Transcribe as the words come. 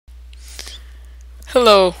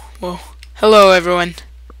Hello. Well, hello everyone.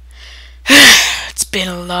 It's been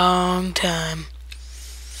a long time.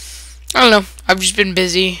 I don't know. I've just been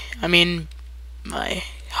busy. I mean, my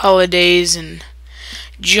holidays and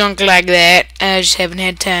junk like that. I just haven't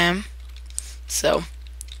had time. So,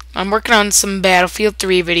 I'm working on some Battlefield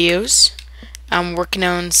 3 videos. I'm working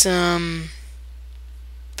on some,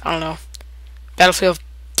 I don't know, Battlefield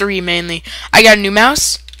 3 mainly. I got a new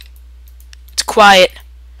mouse. It's quiet.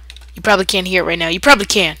 You probably can't hear it right now. You probably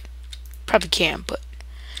can. Probably can, but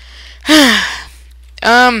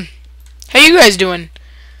how you guys doing?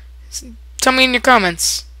 Tell me in your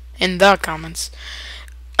comments. In the comments.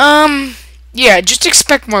 Yeah, just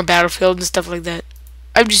expect more Battlefield and stuff like that.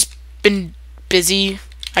 I've just been busy,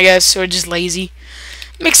 I guess, or just lazy.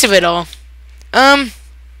 Mix of it all. I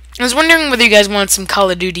was wondering whether you guys want some Call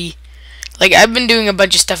of Duty. Like, I've been doing a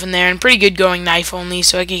bunch of stuff in there, and pretty good going knife only,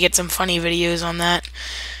 so I can get some funny videos on that.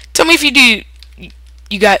 Tell me if you do.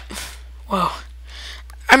 You got. Whoa.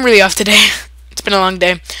 I'm really off today. It's been a long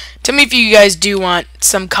day. Tell me if you guys do want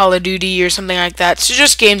some Call of Duty or something like that. So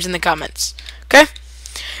just games in the comments. Okay?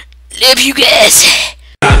 Love you guys.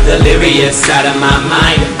 I'm delirious out of my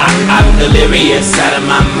mind. I'm delirious out of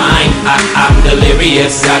my mind. I'm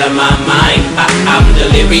delirious out of my mind. I'm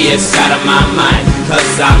delirious out of my mind.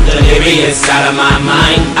 'Cause I'm delirious out of my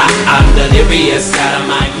mind. I'm delirious out of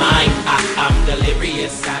my mind.